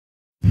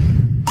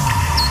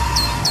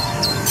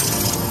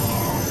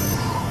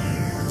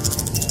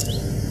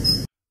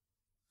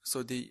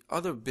So the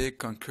other big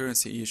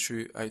concurrency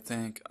issue I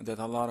think that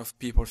a lot of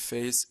people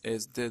face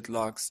is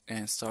deadlocks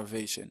and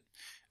starvation.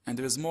 And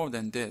there is more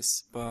than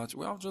this, but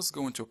we are just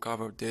going to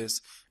cover this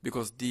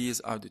because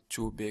these are the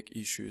two big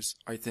issues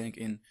I think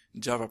in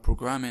Java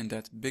programming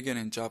that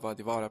beginning Java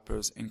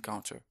developers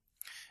encounter.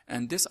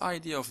 And this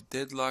idea of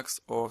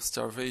deadlocks or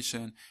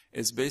starvation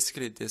is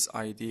basically this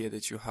idea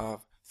that you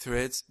have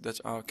threads that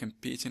are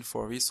competing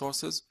for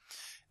resources,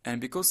 and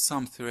because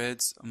some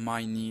threads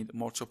might need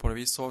multiple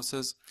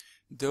resources,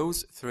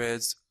 those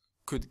threads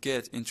could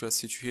get into a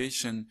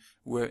situation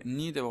where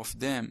neither of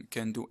them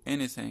can do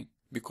anything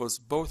because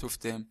both of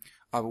them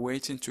are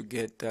waiting to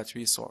get that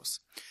resource.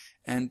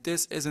 And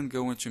this isn't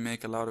going to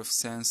make a lot of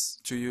sense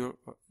to you,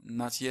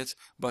 not yet,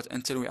 but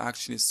until we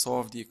actually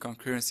solve the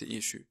concurrency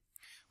issue.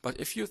 But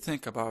if you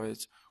think about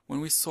it, when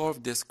we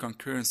solve this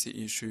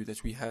concurrency issue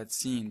that we had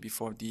seen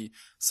before the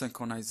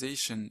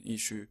synchronization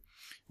issue,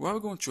 we are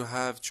going to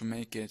have to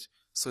make it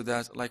so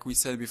that, like we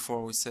said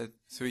before, we said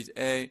thread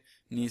A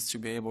needs to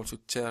be able to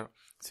tell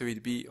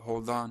thread B,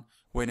 hold on,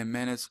 wait a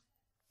minute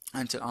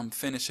until I'm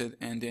finished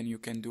and then you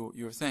can do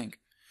your thing.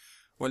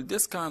 Well,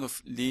 this kind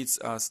of leads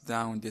us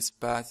down this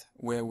path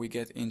where we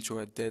get into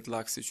a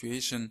deadlock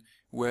situation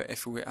where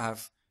if we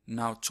have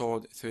now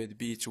told thread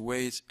B to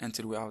wait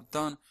until we are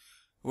done,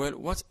 well,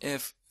 what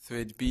if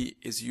thread B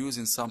is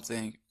using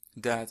something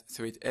that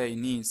thread A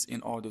needs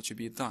in order to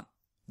be done?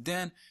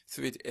 Then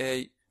thread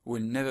A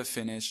will never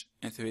finish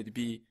and thread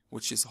B,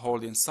 which is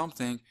holding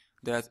something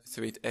that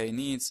thread A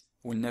needs,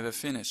 will never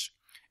finish.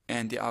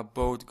 And they are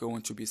both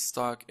going to be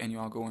stuck and you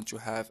are going to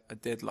have a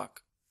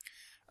deadlock.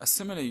 A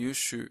similar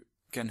issue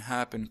can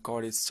happen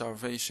called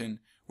starvation,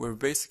 where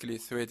basically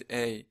thread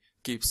A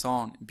keeps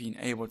on being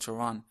able to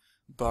run,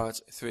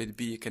 but thread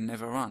B can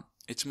never run.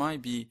 It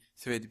might be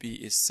thread B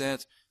is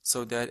set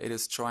so that it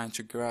is trying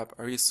to grab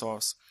a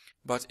resource,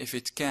 but if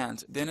it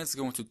can't, then it's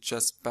going to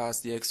just pass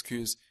the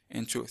excuse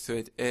into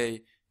thread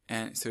A,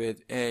 and thread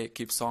A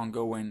keeps on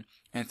going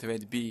and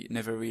thread B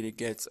never really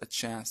gets a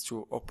chance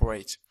to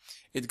operate.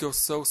 It goes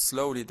so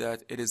slowly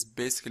that it is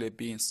basically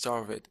being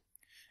starved.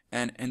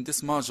 And in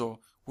this module,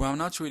 we are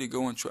not really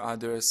going to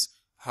address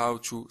how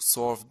to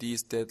solve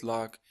these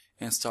deadlock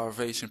and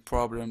starvation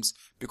problems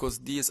because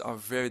these are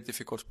very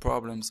difficult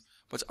problems,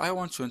 but I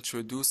want to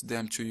introduce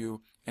them to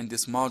you in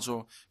this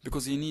module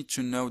because you need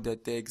to know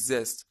that they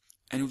exist,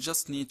 and you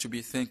just need to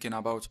be thinking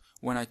about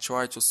when I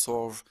try to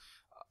solve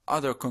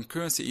other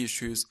concurrency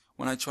issues,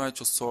 when I try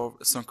to solve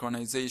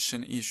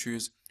synchronization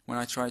issues, when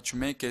I try to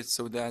make it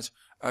so that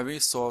a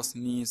resource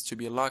needs to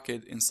be locked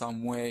in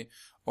some way,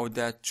 or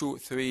that two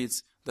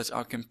threads that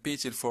are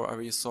competing for a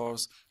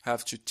resource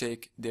have to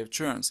take their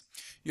turns.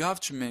 You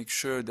have to make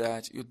sure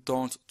that you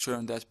don't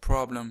turn that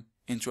problem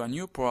into a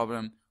new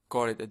problem,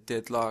 call it a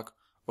deadlock,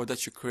 or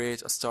that you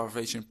create a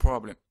starvation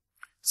problem.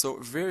 So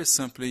very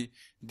simply,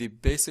 the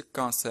basic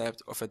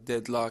concept of a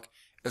deadlock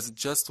is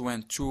just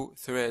when two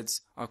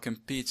threads are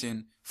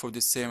competing for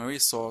the same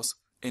resource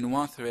and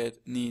one thread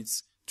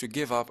needs to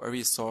give up a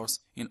resource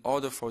in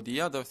order for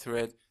the other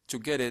thread to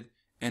get it,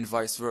 and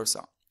vice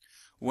versa.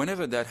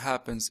 Whenever that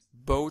happens,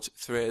 both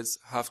threads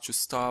have to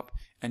stop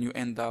and you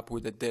end up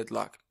with a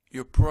deadlock.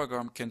 Your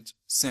program can't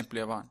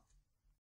simply run.